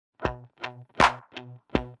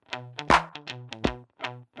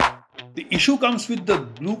issue comes with the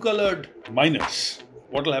blue-colored miners.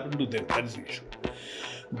 What will happen to them? That is the issue.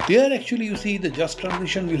 There actually, you see, the just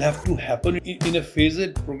transition will have to happen in a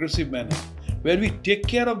phased, progressive manner, where we take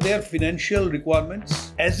care of their financial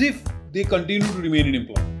requirements as if they continue to remain in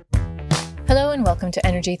employment. Hello and welcome to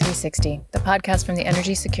Energy 360, the podcast from the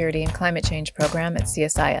Energy Security and Climate Change Program at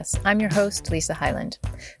CSIS. I'm your host, Lisa Hyland.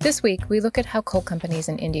 This week, we look at how coal companies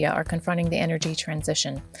in India are confronting the energy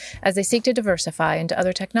transition as they seek to diversify into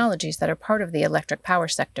other technologies that are part of the electric power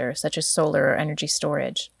sector, such as solar or energy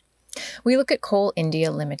storage. We look at Coal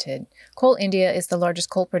India Limited. Coal India is the largest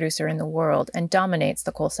coal producer in the world and dominates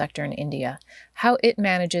the coal sector in India. How it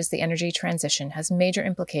manages the energy transition has major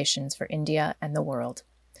implications for India and the world.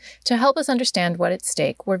 To help us understand what's at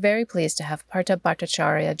stake, we're very pleased to have Partha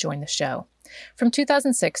Bhattacharya join the show. From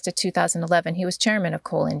 2006 to 2011, he was chairman of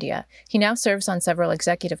Coal India. He now serves on several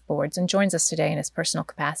executive boards and joins us today in his personal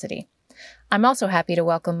capacity. I'm also happy to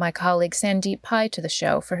welcome my colleague Sandeep Pai to the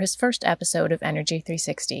show for his first episode of Energy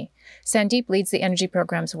 360. Sandeep leads the energy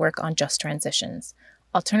program's work on just transitions.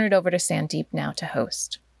 I'll turn it over to Sandeep now to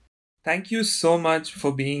host. Thank you so much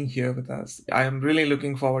for being here with us. I am really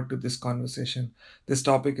looking forward to this conversation. This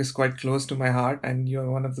topic is quite close to my heart, and you're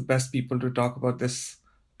one of the best people to talk about this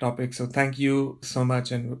topic. So thank you so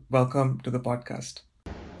much and welcome to the podcast.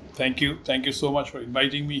 Thank you. Thank you so much for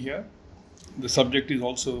inviting me here. The subject is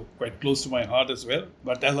also quite close to my heart as well.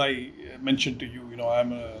 But as I mentioned to you,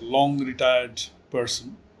 I'm a long retired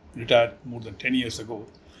person, retired more than 10 years ago.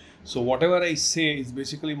 So whatever I say is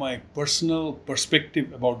basically my personal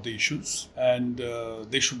perspective about the issues, and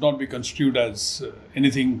they should not be construed as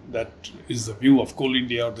anything that is the view of Coal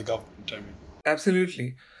India or the government.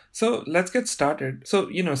 Absolutely. So let's get started.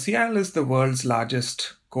 So, CIL is the world's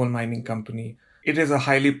largest coal mining company. It is a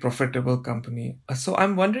highly profitable company. So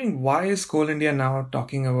I'm wondering, why is Coal India now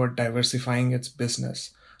talking about diversifying its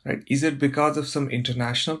business, right? Is it because of some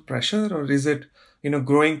international pressure, or is it,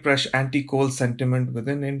 growing anti-coal sentiment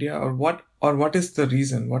within India, or what is the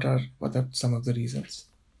reason? What are some of the reasons?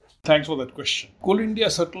 Thanks for that question. Coal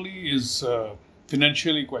India certainly is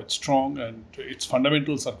financially quite strong, and its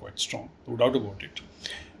fundamentals are quite strong, no doubt about it.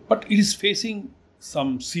 But it is facing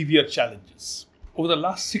some severe challenges. Over the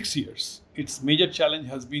last 6 years, its major challenge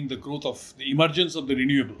has been the growth of the emergence of the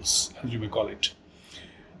renewables, as you may call it.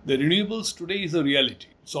 The renewables today is a reality.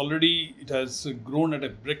 It has grown at a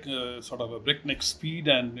breakneck speed,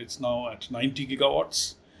 and it's now at 90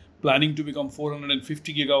 gigawatts, planning to become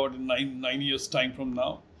 450 gigawatt in nine years' time from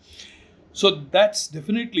now. So that's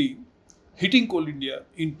definitely hitting Coal India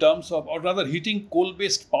in terms of, or rather hitting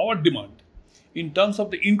coal-based power demand in terms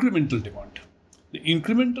of the incremental demand. The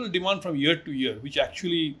incremental demand from year to year, which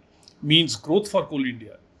actually means growth for Coal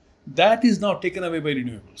India, that is now taken away by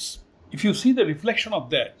renewables. If you see the reflection of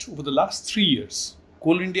that over the last 3 years,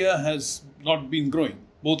 Coal India has not been growing,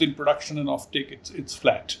 both in production and offtake. It's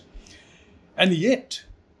flat. And yet,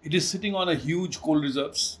 it is sitting on a huge coal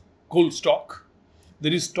reserves, coal stock.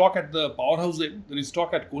 There is stock at the powerhouse end, there is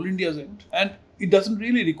stock at Coal India's end, and it doesn't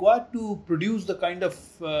really require to produce the kind of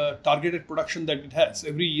targeted production that it has.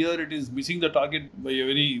 Every year it is missing the target by a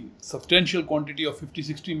very substantial quantity of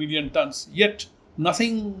 50-60 million tons. Yet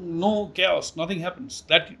no chaos, nothing happens.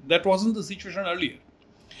 That wasn't the situation earlier.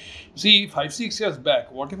 See, 5-6 years back,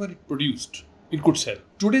 whatever it produced, it could sell.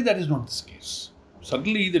 Today that is not the case.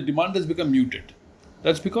 Suddenly the demand has become muted.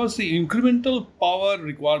 That's because the incremental power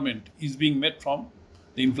requirement is being met from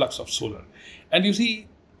the influx of solar. And you see,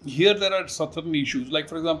 here there are certain issues, like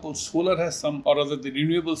for example, solar has some, or rather the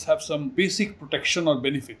renewables have some basic protection or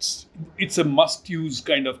benefits. It's a must-use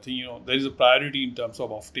kind of thing, there is a priority in terms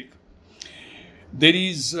of offtake. There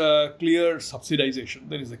is clear subsidization,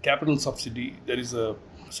 there is a capital subsidy, there is a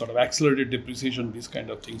sort of accelerated depreciation, these kind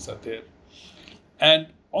of things are there. And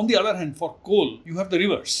on the other hand, for coal, you have the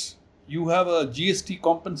reverse. You have a GST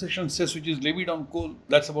compensation cess which is levied on coal.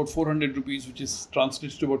 That's about 400 rupees, which is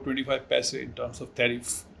translates to about 25 paise in terms of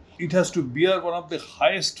tariff. It has to bear one of the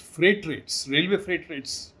highest freight rates, railway freight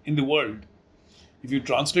rates in the world. If you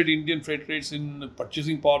translate Indian freight rates in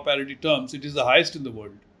purchasing power parity terms, it is the highest in the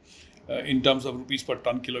world in terms of rupees per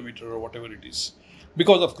ton kilometer or whatever it is,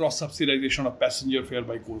 because of cross-subsidization of passenger fare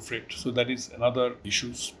by coal freight. So that is another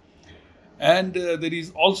issue. And there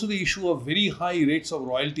is also the issue of very high rates of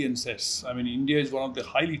royalty and cess. I mean, India is one of the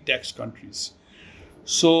highly taxed countries.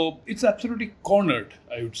 So it's absolutely cornered,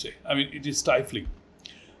 I would say. I mean, it is stifling.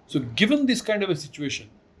 So given this kind of a situation,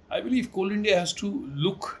 I believe Coal India has to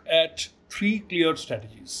look at 3 clear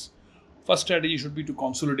strategies. First strategy should be to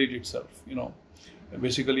consolidate itself,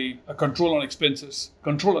 basically a control on expenses,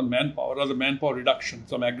 control on manpower, rather manpower reduction,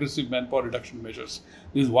 some aggressive manpower reduction measures.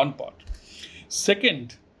 This is one part.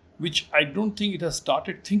 Second, which I don't think it has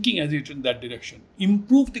started thinking as yet in that direction,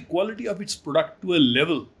 improve the quality of its product to a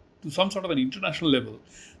level, to some sort of an international level,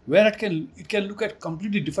 where it can look at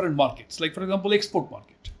completely different markets, like for example, export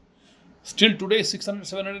market. Still today, 600,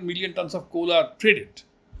 700 million tons of coal are traded.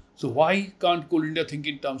 So why can't Coal India think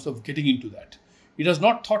in terms of getting into that? It has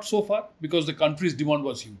not thought so far because the country's demand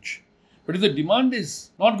was huge. But if the demand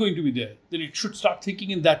is not going to be there, then it should start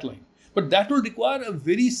thinking in that line. But that will require a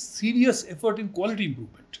very serious effort in quality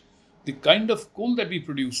improvement. The kind of coal that we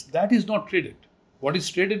produce, that is not traded. What is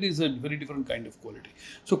traded is a very different kind of quality.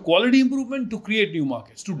 So quality improvement to create new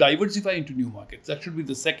markets, to diversify into new markets. That should be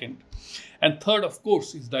the second. And third, of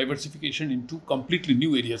course, is diversification into completely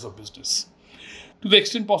new areas of business. To the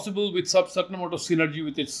extent possible, with some certain amount of synergy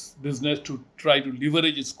with its business, to try to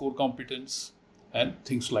leverage its core competence and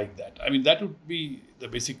things like that. I mean, that would be the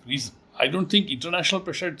basic reason. I don't think international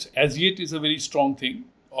pressure as yet is a very strong thing,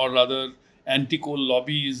 or rather anti-coal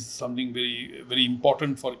lobby is something very, very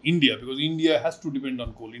important for India, because India has to depend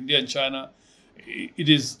on coal. India and China, it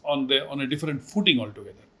is on a different footing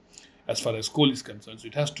altogether as far as coal is concerned. So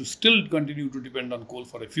it has to still continue to depend on coal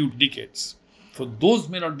for a few decades. So those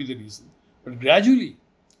may not be the reason. But gradually,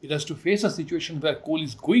 it has to face a situation where coal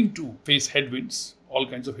is going to face headwinds, all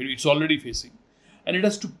kinds of headwinds. It's already facing. And it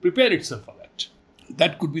has to prepare itself for that.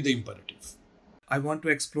 That could be the imperative. I want to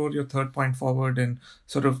explore your third point forward and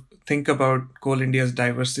sort of think about Coal India's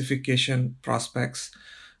diversification prospects.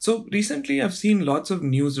 So recently, I've seen lots of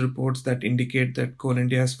news reports that indicate that Coal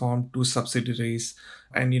India has formed two subsidiaries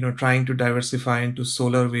and, trying to diversify into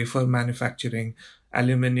solar wafer manufacturing,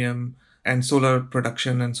 aluminium, and solar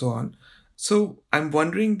production, and so on. So I'm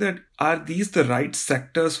wondering that are these the right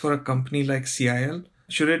sectors for a company like CIL?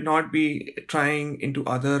 Should it not be trying into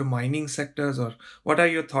other mining sectors, or what are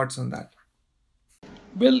your thoughts on that?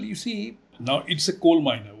 Well, you see, now it's a coal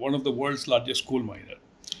miner, one of the world's largest coal miner.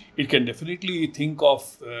 It can definitely think of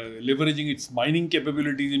leveraging its mining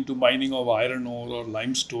capabilities into mining of iron ore or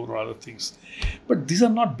limestone or other things. But these are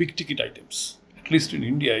not big ticket items. At least in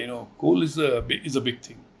India, coal is a big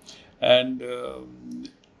thing. And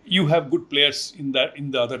you have good players in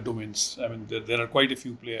the other domains. I mean, there are quite a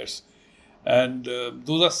few players, and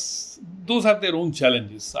those have their own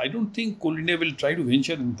challenges. I don't think Coal India will try to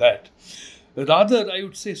venture in that. Rather, I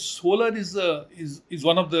would say solar is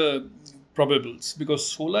one of the probables, because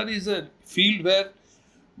solar is a field where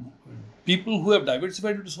people who have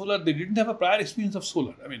diversified into solar, they didn't have a prior experience of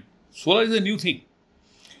solar. I mean, solar is a new thing.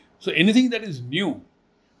 So anything that is new,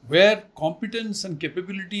 where competence and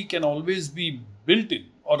capability can always be built in,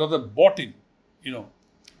 or rather bought in,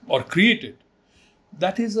 or created,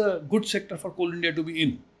 that is a good sector for Coal India to be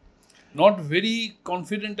in. Not very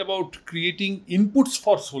confident about creating inputs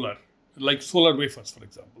for solar, like solar wafers, for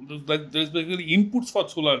example. There's basically inputs for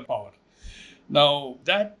solar power. Now,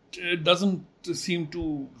 that doesn't seem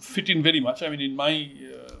to fit in very much, in my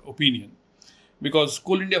opinion. Because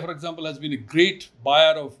Coal India, for example, has been a great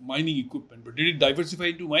buyer of mining equipment, but did it diversify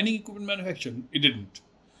into mining equipment manufacturing? It didn't.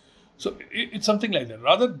 So it's something like that.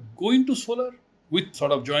 Rather, go into solar with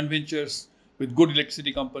sort of joint ventures with good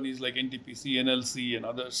electricity companies like NTPC, NLC, and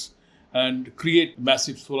others, and create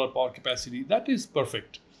massive solar power capacity. That is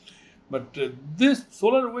perfect. But this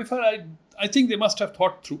solar wafer, I think they must have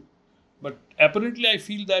thought through. But apparently, I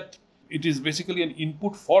feel that it is basically an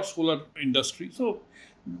input for solar industry. So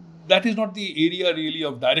that is not the area really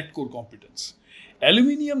of direct core competence.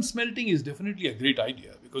 Aluminium smelting is definitely a great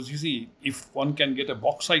idea, because you see, if one can get a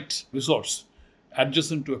bauxite resource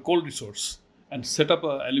adjacent to a coal resource and set up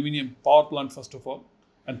an aluminium power plant first of all,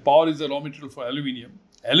 and power is the raw material for aluminium.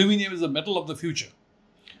 Aluminium is the metal of the future.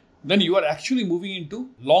 Then you are actually moving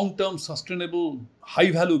into long-term sustainable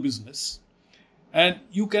high-value business, and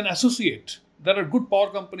you can associate. There are good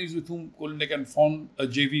power companies with whom Coal India can form a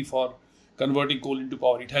JV for converting coal into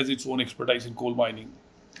power. It has its own expertise in coal mining,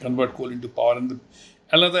 convert coal into power, and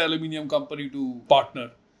another aluminium company to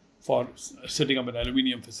partner for setting up an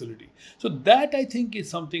aluminium facility. So that, I think, is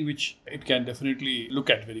something which it can definitely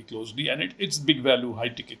look at very closely, and it's big value, high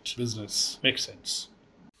ticket business. Makes sense.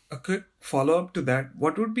 A quick follow-up to that,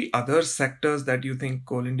 what would be other sectors that you think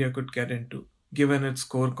Coal India could get into, given its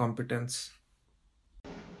core competence?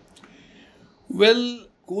 Well,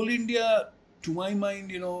 Coal India, to my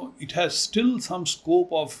mind, it has still some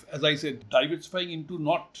scope of, as I said, diversifying into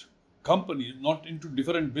not companies, not into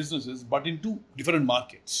different businesses, but into different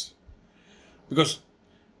markets. Because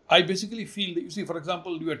I basically feel that, you see, for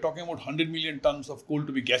example, we are talking about 100 million tons of coal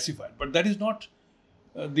to be gasified, but that is not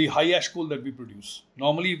the high ash coal that we produce.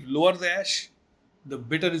 Normally, if lower the ash, the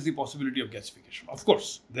better is the possibility of gasification. Of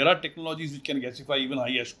course, there are technologies which can gasify even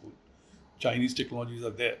high ash coal. Chinese technologies are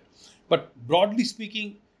there. But broadly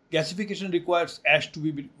speaking, gasification requires ash to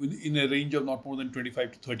be in a range of not more than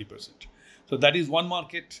 25 to 30%. So that is one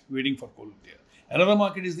market waiting for Coal India. Another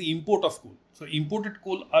market is the import of coal. So imported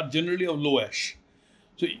coal are generally of low ash.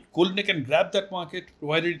 So Coal India can grab that market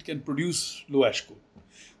provided it can produce low ash coal.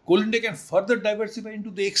 Coal India can further diversify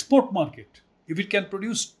into the export market if it can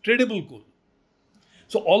produce tradable coal.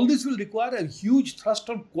 So all this will require a huge thrust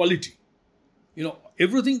on quality.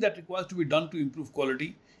 Everything that requires to be done to improve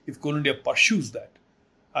quality, if Coal India pursues that,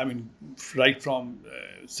 right from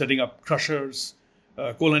setting up crushers,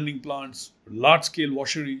 coal handling plants, large-scale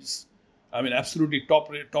washeries, absolutely top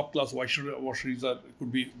class washeries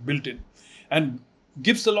could be built in, and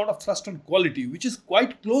gives a lot of thrust on quality, which is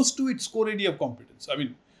quite close to its core area of competence.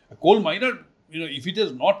 A coal miner, if it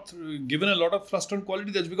has not given a lot of thrust on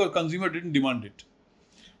quality, that's because consumer didn't demand it.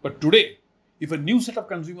 But today, if a new set of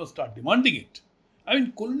consumers start demanding it,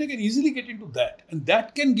 Coal India can easily get into that, and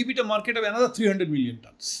that can give it a market of another 300 million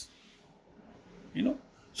tons.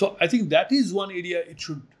 So I think that is one area it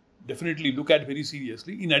should definitely look at very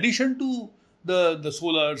seriously, in addition to the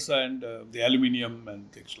solars and the aluminium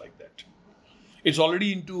and things like that. It's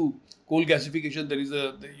already into coal gasification. There is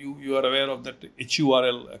you are aware of that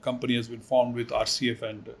HURL, a company has been formed with RCF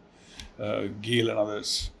and GAIL and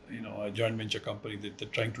others, a joint venture company that they're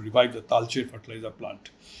trying to revive the Talcher fertilizer plant,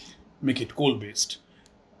 make it coal based.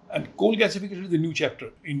 And coal gasification is a new chapter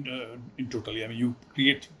in totally. You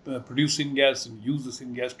produce syngas and use the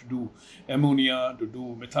syngas to do ammonia, to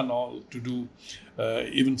do methanol, to do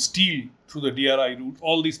even steel through the DRI route.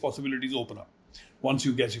 All these possibilities open up once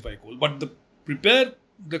you gasify coal. But prepare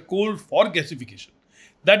the coal for gasification,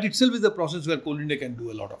 that itself is a process where Coal India can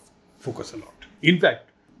do focus a lot. In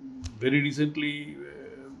fact, very recently,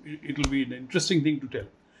 it will be an interesting thing to tell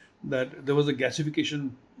that there was a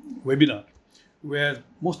gasification webinar where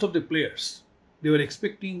most of the players, they were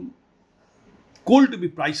expecting coal to be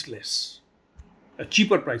priceless, a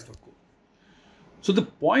cheaper price for coal. So the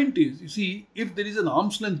point is, you see, if there is an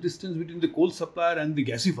arm's length distance between the coal supplier and the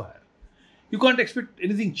gasifier, you can't expect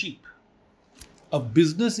anything cheap. A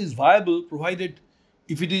business is viable provided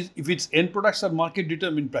if its end products are market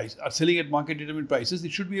determined price, are selling at market determined prices,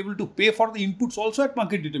 it should be able to pay for the inputs also at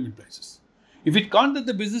market determined prices. If it can't, then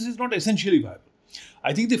the business is not essentially viable.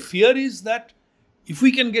 I think the fear is that if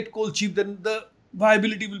we can get coal cheap, then the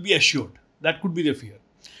viability will be assured. That could be the fear.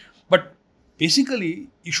 But basically,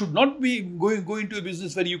 you should not be going into a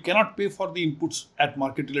business where you cannot pay for the inputs at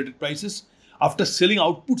market related prices after selling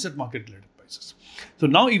outputs at market related prices. So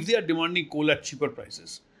now if they are demanding coal at cheaper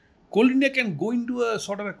prices, Coal India can go into a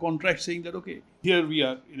sort of a contract saying that, okay, here we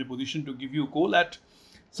are in a position to give you coal at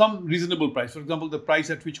some reasonable price. For example, the price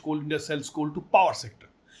at which Coal India sells coal to power sector,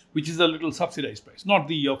 which is a little subsidized price, not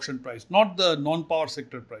the auction price, not the non-power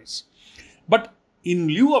sector price. But in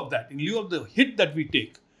lieu of that, in lieu of the hit that we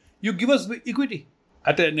take, you give us equity.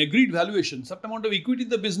 At an agreed valuation, certain amount of equity in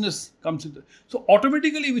the business comes in. So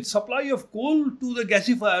automatically with supply of coal to the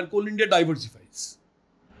gasifier, Coal India diversifies.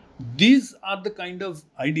 These are the kind of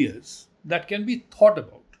ideas that can be thought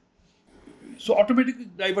about. So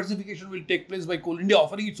automatic diversification will take place by Coal India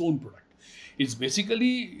offering its own product.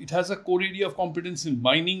 It has a core area of competence in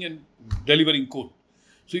mining and delivering coal.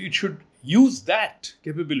 So it should use that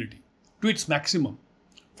capability to its maximum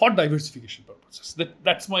for diversification purposes.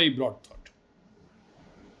 That's my broad thought.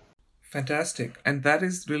 Fantastic. And that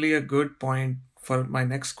is really a good point for my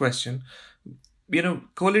next question.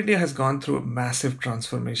 Coal India has gone through a massive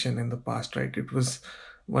transformation in the past, right? It was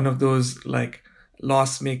one of those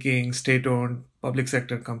loss-making, state-owned public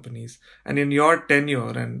sector companies. And in your tenure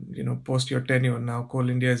and, post your tenure now, Coal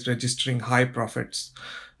India is registering high profits.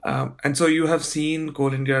 And so you have seen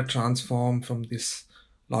Coal India transform from this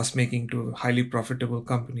loss-making to a highly profitable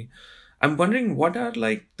company. I'm wondering, what are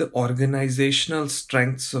the organizational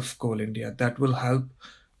strengths of Coal India that will help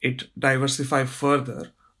it diversify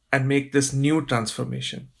further and make this new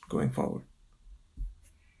transformation going forward?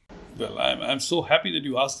 Well, I'm so happy that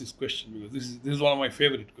you asked this question, because this is one of my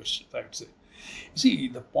favorite questions, I would say. You see,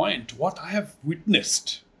 the point, what I have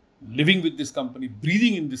witnessed living with this company,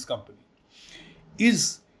 breathing in this company,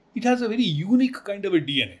 is it has a very unique kind of a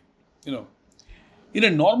DNA. In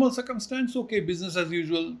a normal circumstance, okay, business as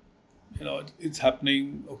usual, it's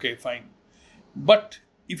happening, okay, fine. But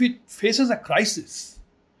if it faces a crisis,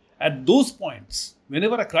 at those points,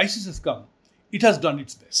 whenever a crisis has come, it has done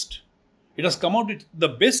its best. It has come out, the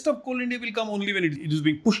best of Coal India will come only when it is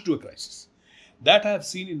being pushed to a crisis. That I have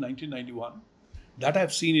seen in 1991. That I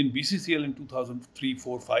have seen in BCCL in 2003,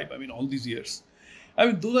 4, 5, all these years. I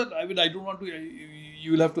mean, those are, I mean, I don't want to,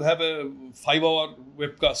 you will have to have a 5-hour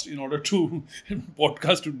webcast in order to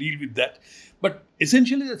podcast to deal with that. But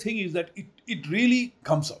essentially the thing is that it really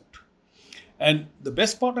comes out. And the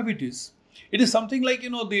best part of it is something like,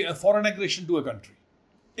 the foreign aggression to a country.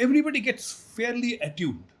 Everybody gets fairly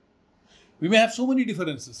attuned. We may have so many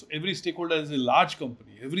differences. Every stakeholder is a large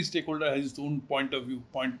company. Every stakeholder has its own point of view.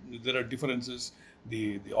 There are differences.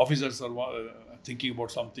 The officers are thinking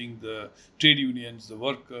about something. The trade unions, the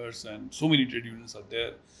workers, and so many trade unions are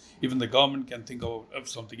there. Even the government can think of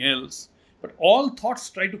something else. But all thoughts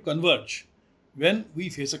try to converge when we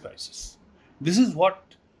face a crisis. This is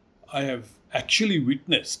what I have actually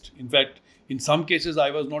witnessed. In fact, in some cases, I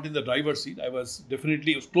was not in the driver's seat. I was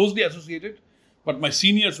closely associated. But my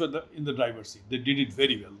seniors were in the driver's seat. They did it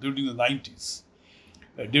very well during the 90s,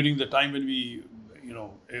 during the time when we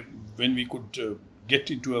could get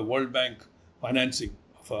into a World Bank financing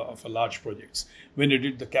of a large projects, when they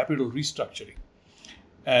did the capital restructuring.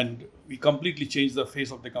 And we completely changed the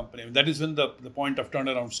face of the company. And that is when the point of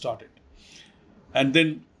turnaround started. And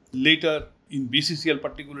then later in BCCL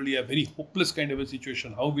particularly, a very hopeless kind of a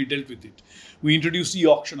situation, how we dealt with it. We introduced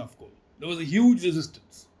e-auction of coal. There was a huge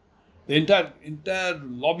resistance. The entire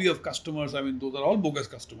lobby of customers, I mean, those are all bogus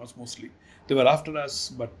customers mostly. They were after us,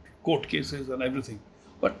 but court cases and everything.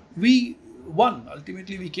 But we won.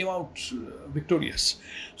 Ultimately, we came out victorious.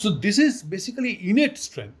 So this is basically innate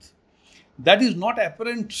strength that is not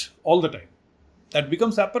apparent all the time. That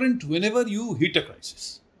becomes apparent whenever you hit a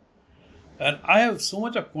crisis. And I have so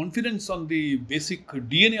much of confidence on the basic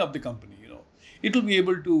DNA of the company. It will be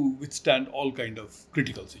able to withstand all kind of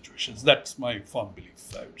critical situations. That's my firm belief,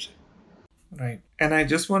 I would say. Right. And I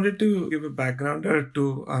just wanted to give a backgrounder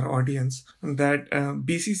to our audience that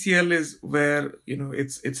BCCL is where,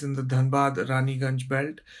 it's in the Dhanbad Raniganj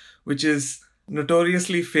belt, which is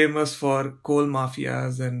notoriously famous for coal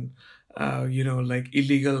mafias and, like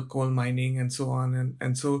illegal coal mining and so on.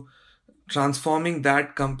 And so transforming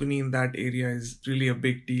that company in that area is really a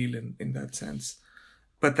big deal in that sense.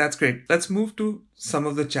 But that's great. Let's move to some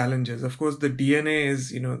of the challenges. Of course, the DNA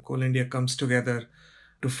is, Coal India comes together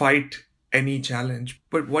to fight any challenge.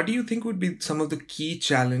 But what do you think would be some of the key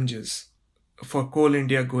challenges for Coal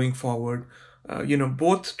India going forward?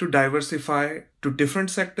 Both to diversify to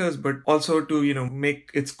different sectors, but also to,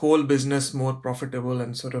 make its coal business more profitable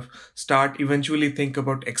and sort of eventually think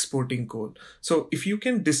about exporting coal. So if you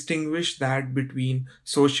can distinguish that between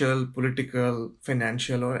social, political,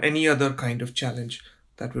 financial, or any other kind of challenge,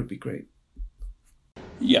 that would be great.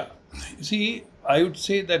 Yeah. See, I would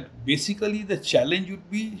say that basically the challenge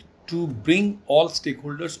would be to bring all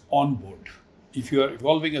stakeholders on board. If you are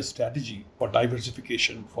evolving a strategy for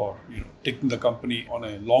diversification, for taking the company on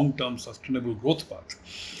a long-term sustainable growth path,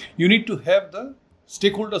 you need to have the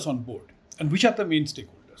stakeholders on board. And which are the main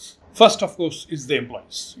stakeholders? First, of course, is the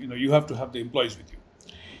employees. You have to have the employees with you.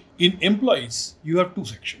 In employees, you have two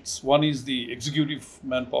sections. One is the executive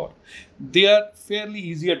manpower. They are fairly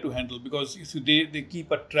easier to handle because they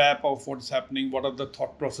keep a trap of what is happening, what are the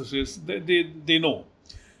thought processes. They know.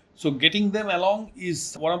 So getting them along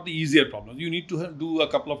is one of the easier problems. You need to do a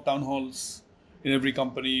couple of town halls in every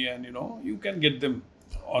company and, you can get them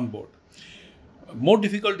on board. More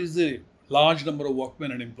difficult is the large number of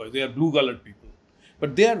workmen and employees. They are blue-collared people.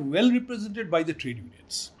 But they are well represented by the trade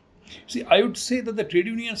unions. See, I would say that the trade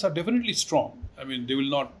unions are definitely strong. I mean, they will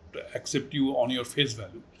not accept you on your face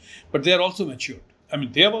value. But they are also matured. I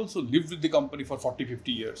mean, they have also lived with the company for 40,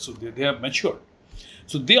 50 years. So they have matured.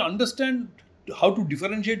 So they understand how to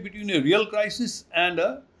differentiate between a real crisis and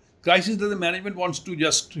a crisis that the management wants to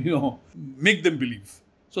just, make them believe.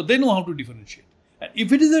 So they know how to differentiate. And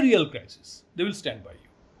if it is a real crisis, they will stand by you.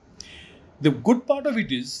 The good part of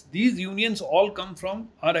it is these unions are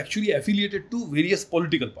actually affiliated to various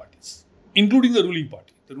political parties, including the ruling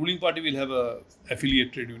party. The ruling party will have a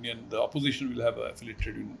affiliate trade union. The opposition will have an affiliate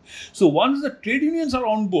trade union. So once the trade unions are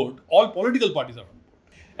on board, all political parties are on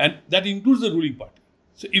board. And that includes the ruling party.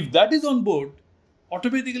 So if that is on board,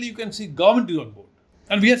 automatically you can see government is on board.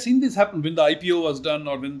 And we have seen this happen when the IPO was done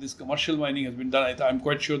or when this commercial mining has been done. I'm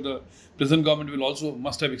quite sure the present government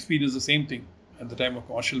must have experienced the same thing at the time of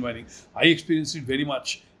commercial mining. I experienced it very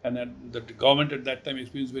much, and the government at that time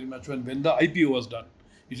experienced very much when the IPO was done.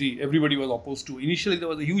 You see, everybody was opposed to. Initially, there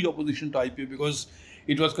was a huge opposition to IPO because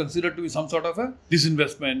it was considered to be some sort of a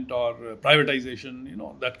disinvestment or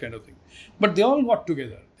privatization, that kind of thing. But they all got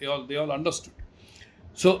together. They all understood.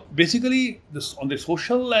 So basically, on the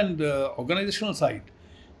social and organizational side,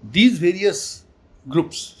 these various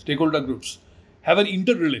groups, stakeholder groups, have an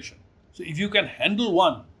interrelation. So if you can handle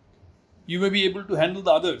one, you may be able to handle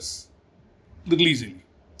the others little easily.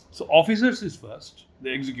 So officers is first,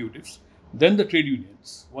 the executives, then the trade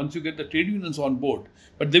unions. Once you get the trade unions on board,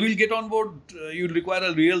 but they will get on board, you'll require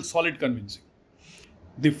a real solid convincing.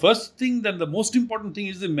 The first thing, then the most important thing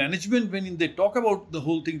is the management. When they talk about the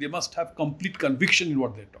whole thing, they must have complete conviction in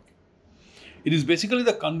what they're talking. It is basically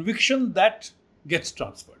the conviction that gets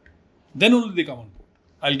transferred. Then only they come on board.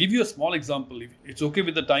 I'll give you a small example, if it's okay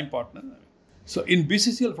with the time partner. So in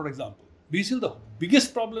BCCL, for example, BCCL, the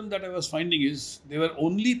biggest problem that I was finding is they were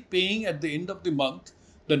only paying at the end of the month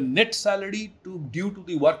the net salary due to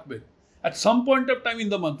the workmen. At some point of time in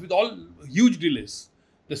the month, with all huge delays,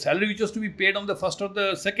 the salary which was to be paid on the 1st or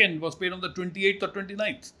the 2nd was paid on the 28th or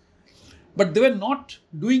 29th. But they were not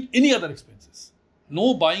doing any other expenses.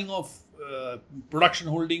 No buying of production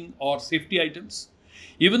holding or safety items.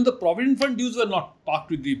 Even the Provident Fund dues were not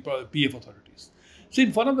parked with the PF authorities. So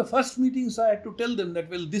in one of the first meetings, I had to tell them that,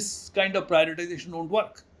 well, this kind of prioritization won't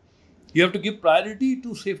work. You have to give priority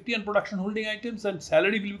to safety and production holding items, and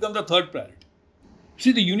salary will become the third priority.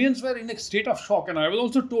 See, the unions were in a state of shock, and I was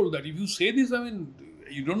also told that if you say this,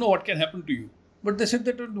 you don't know what can happen to you. But they said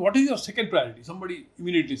that, what is your second priority? Somebody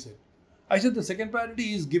immediately said. I said the second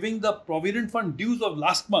priority is giving the Provident Fund dues of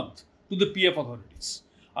last month to the PF authorities.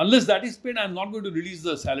 Unless that is paid, I am not going to release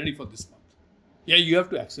the salary for this month. Yeah, you have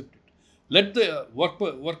to accept it. Let the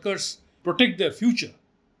workers protect their future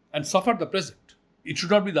and suffer the present. It should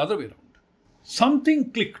not be the other way around.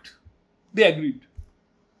 Something clicked. They agreed.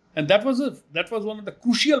 And that was one of the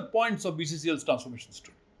crucial points of BCCL's transformation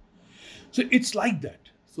story. So it's like that.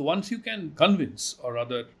 So once you can convince, or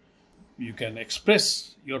rather you can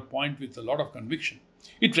express your point with a lot of conviction,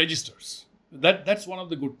 it registers. That's one of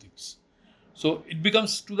the good things. So it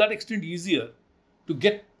becomes to that extent easier to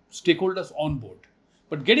get stakeholders on board.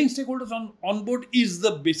 But getting stakeholders on board is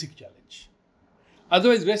the basic challenge.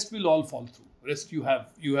 Otherwise, rest will all fall through. Rest you have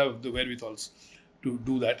the wherewithals to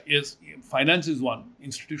do that. Yes, finance is one,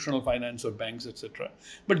 institutional finance or banks, etc.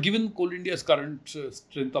 But given Coal India's current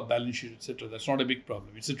strength of balance sheet, etc., that's not a big problem.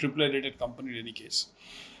 It's a AAA rated company in any case.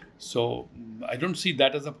 So I don't see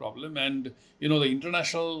that as a problem. And the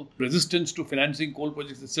international resistance to financing coal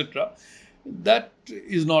projects, etc., that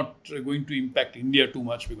is not going to impact India too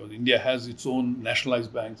much, because India has its own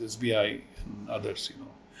nationalized banks, SBI and others,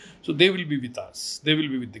 So they will be with us. They will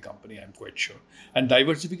be with the company, I'm quite sure. And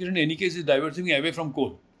diversification, in any case, is diversifying away from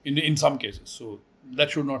coal in some cases. So that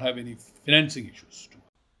should not have any financing issues.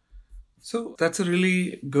 So that's a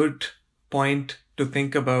really good point to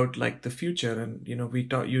think about, like the future. And,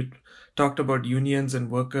 you talked about unions and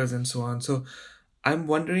workers and so on. So I'm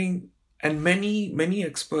wondering, and many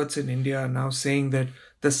experts in India are now saying that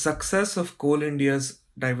the success of Coal India's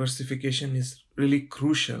diversification is really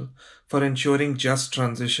crucial for ensuring just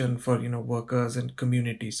transition for workers and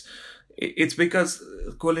communities. It's because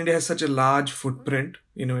Coal India has such a large footprint.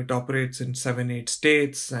 It operates in 7-8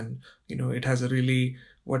 states, and it has a really,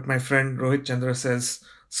 what my friend Rohit Chandra says,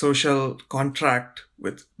 social contract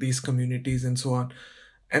with these communities and so on.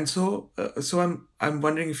 And so I'm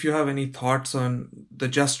wondering if you have any thoughts on the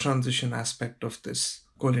just transition aspect of this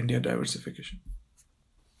Coal India diversification.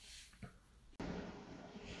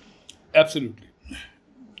 Absolutely.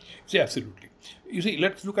 Absolutely. You see,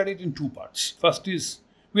 let's look at it in two parts. First is,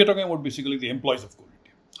 we are talking about basically the employees of Coal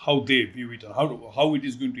India, how they view it and how it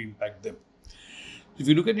is going to impact them. If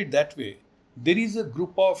you look at it that way, there is a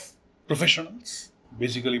group of professionals,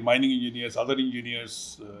 basically mining engineers, other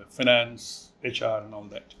engineers, finance, HR and all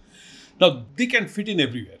that. Now, they can fit in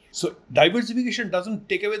everywhere. So diversification doesn't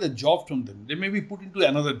take away the job from them. They may be put into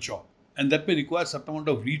another job, and that may require a certain amount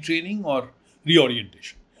of retraining or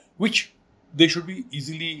reorientation, which they should be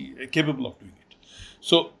easily capable of doing it.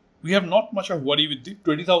 So we have not much of worry with the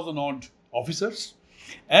 20,000 odd officers,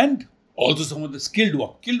 and also some of the skilled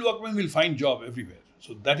workmen will find job everywhere.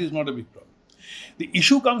 So that is not a big problem. The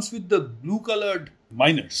issue comes with the blue-collared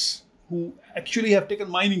miners who actually have taken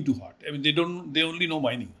mining to heart. They only know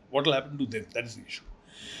mining. What will happen to them? That is the issue.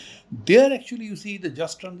 There actually, you see, the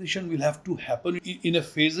just transition will have to happen in a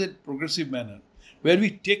phased, progressive manner, where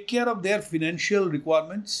we take care of their financial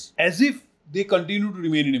requirements as if they continue to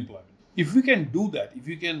remain in employment. If we can do that, if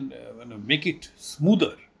we can make it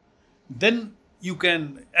smoother, then you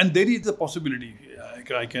can, and there is a possibility.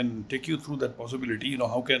 I can take you through that possibility.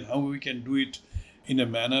 How we can do it in a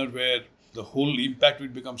manner where the whole impact will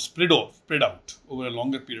become spread out over a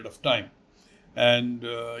longer period of time, and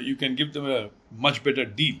you can give them a much better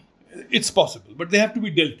deal. It's possible, but they have to be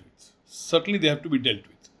dealt with. Certainly, they have to be dealt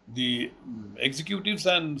with. The executives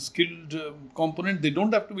and skilled component, they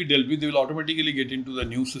don't have to be dealt with. They will automatically get into the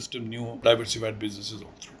new system, new diversified businesses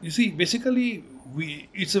all through. You see, basically,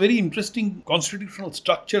 it's a very interesting constitutional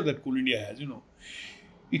structure that Coal India has.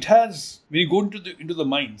 It has, when you go into the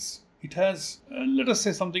mines, it has, let us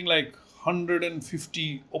say something like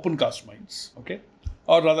 150 open cast mines, okay?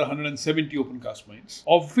 Or rather 170 open cast mines,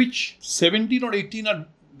 of which 17 or 18 are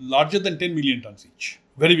larger than 10 million tons each.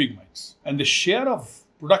 Very big mines. And the share of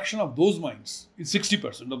production of those mines is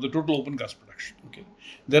 60% of the total open cast production, okay?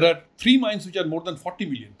 There are 3 mines which are more than 40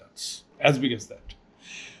 million tons, as big as that.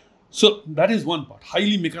 So that is one part,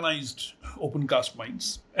 highly mechanized open cast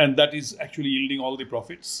mines, and that is actually yielding all the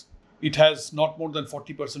profits. It has not more than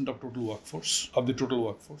 40% of the total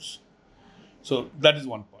workforce. So that is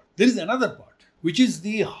one part. There is another part, which is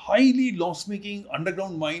the highly loss-making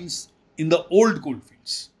underground mines in the old coal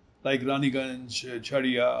fields, like Raniganj,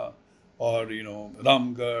 Chharia, or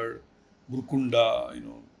Ramgarh, Gurkunda,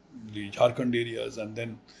 the Jharkhand areas, and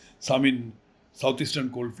then some in southeastern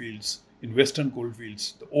coal fields, in western coal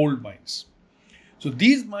fields, the old mines. So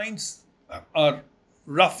these mines are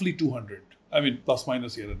roughly 200. Plus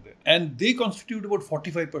minus here and there. And they constitute about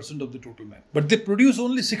 45% of the total man. But they produce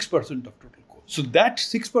only 6% of total coal. So that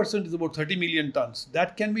 6% is about 30 million tons.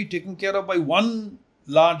 That can be taken care of by one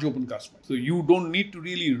large open cast mine. So you don't need to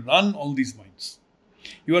really run all these mines.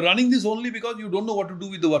 You are running this only because you don't know what to do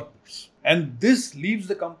with the workforce. And this leaves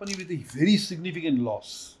the company with a very significant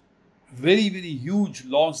loss. Very, very huge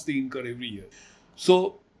loss they incur every year.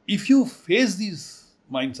 So if you phase these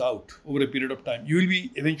mines out over a period of time, you will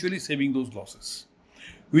be eventually saving those losses,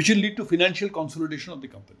 which will lead to financial consolidation of the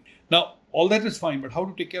company. Now, all that is fine, but how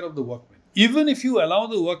to take care of the workmen? Even if you allow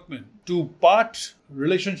the workmen to part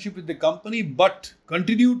relationship with the company, but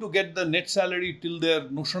continue to get the net salary till their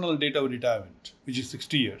notional date of retirement, which is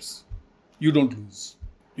 60 years, you don't lose.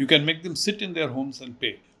 You can make them sit in their homes and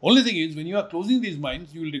pay. Only thing is, when you are closing these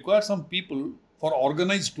mines, you will require some people for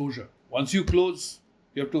organized closure. Once you close,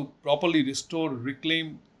 you have to properly restore,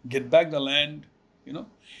 reclaim, get back the land,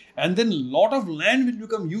 and then a lot of land will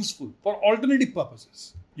become useful for alternative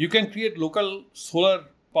purposes. You can create local solar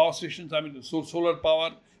power stations, solar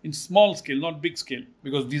power in small scale, not big scale,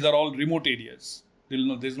 because these are all remote areas.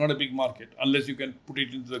 There's not a big market unless you can put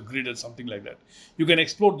it into the grid or something like that. You can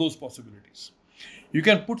explore those possibilities. You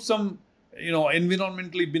can put some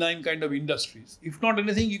environmentally benign kind of industries. If not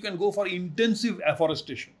anything, you can go for intensive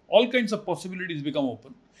afforestation. All kinds of possibilities become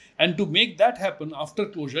open. And to make that happen after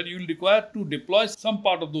closure, you will require to deploy some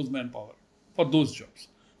part of those manpower for those jobs.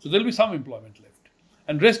 So there will be some employment left.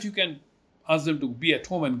 And rest you can ask them to be at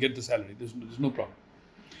home and get the salary. There's no problem.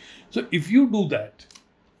 So if you do that,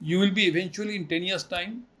 you will be eventually in 10 years'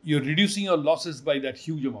 time, you're reducing your losses by that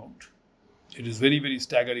huge amount. It is very, very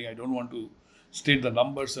staggering. I don't want to state the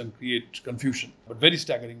numbers and create confusion, but very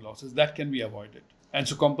staggering losses that can be avoided. And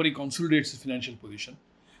so company consolidates its financial position.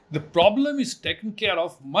 The problem is taken care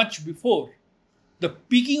of much before the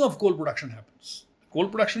peaking of coal production happens. Coal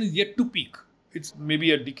production is yet to peak. It's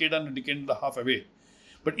maybe a decade and a half away.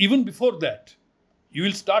 But even before that, you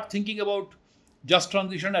will start thinking about just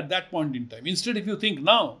transition at that point in time. Instead, if you think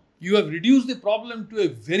now, you have reduced the problem to a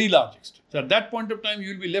very large extent. So at that point of time,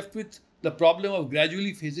 you will be left with the problem of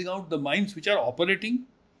gradually phasing out the mines which are operating,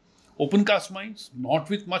 open cast mines, not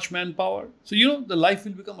with much manpower. So, the life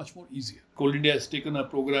will become much more easier. Coal India has taken a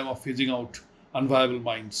program of phasing out unviable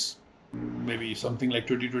mines, maybe something like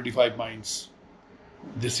 20-25 mines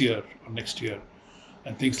this year or next year,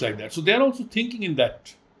 and things like that. So they are also thinking in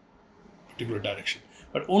that particular direction.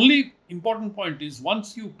 But only important point is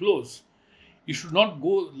once you close, you should not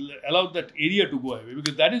allow that area to go away,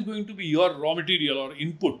 because that is going to be your raw material or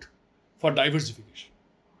input for diversification.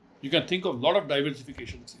 You can think of a lot of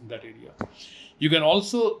diversifications in that area. You can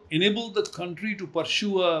also enable the country to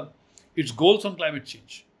pursue its goals on climate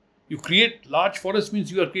change. You create large forests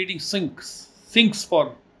means you are creating sinks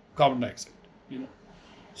for carbon dioxide.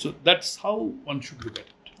 So that's how one should look at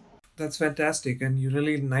it. That's fantastic, and you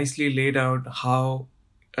really nicely laid out how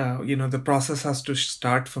the process has to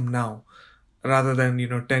start from now, rather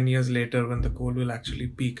than 10 years later when the coal will actually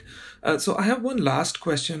peak. So I have one last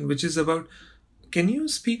question, which is about, can you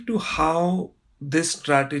speak to how this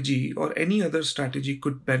strategy or any other strategy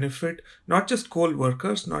could benefit not just coal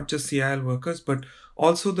workers, not just CIL workers, but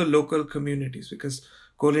also the local communities? Because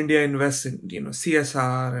Coal India invests in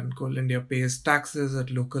CSR, and Coal India pays taxes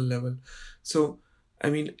at local level. So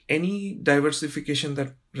any diversification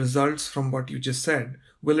that results from what you just said,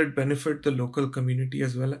 will it benefit the local community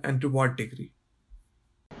as well, and to what degree?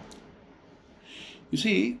 You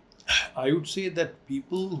see, I would say that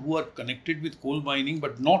people who are connected with coal mining,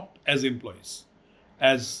 but not as employees,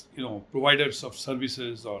 as providers of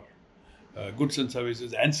services or goods and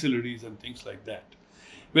services, ancillaries and things like that.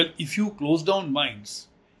 Well, if you close down mines,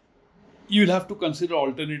 you will have to consider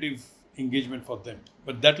alternative engagement for them.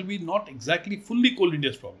 But that will be not exactly fully Coal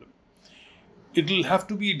India's problem. It will have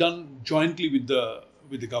to be done jointly with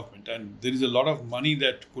the government, and there is a lot of money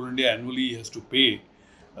that Coal India annually has to pay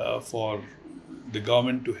for the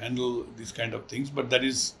government to handle these kind of things. But that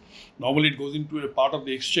is normally it goes into a part of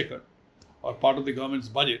the exchequer or part of the government's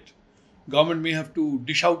budget. Government may have to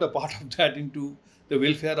dish out a part of that into the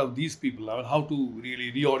welfare of these people, I mean, how to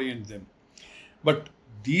really reorient them. But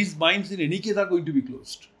these mines in any case are going to be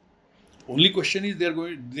closed. Only question is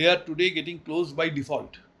they are today getting closed by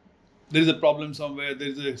default. There is a problem somewhere, there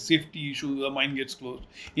is a safety issue, the mine gets closed.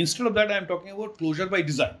 Instead of that, I am talking about closure by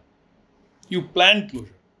design. You plan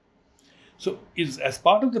closure. So as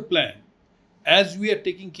part of the plan, as we are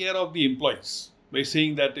taking care of the employees by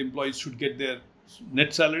saying that employees should get their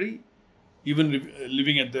net salary, even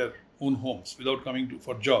living at their own homes without coming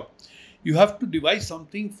for job, you have to devise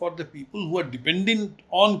something for the people who are dependent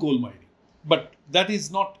on coal mining. But that is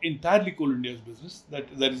not entirely Coal India's business. That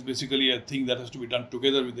is basically a thing that has to be done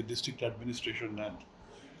together with the district administration and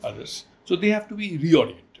others. So they have to be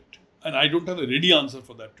reoriented. And I don't have a ready answer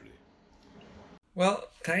for that today. Well,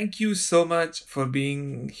 thank you so much for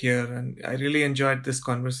being here. And I really enjoyed this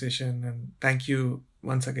conversation. And thank you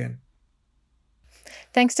once again.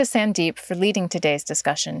 Thanks to Sandeep for leading today's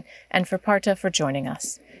discussion and for Partha for joining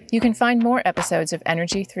us. You can find more episodes of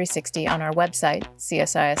Energy 360 on our website,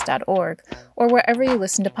 csis.org, or wherever you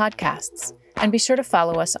listen to podcasts. And be sure to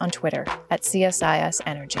follow us on Twitter at CSIS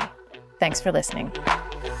Energy. Thanks for listening.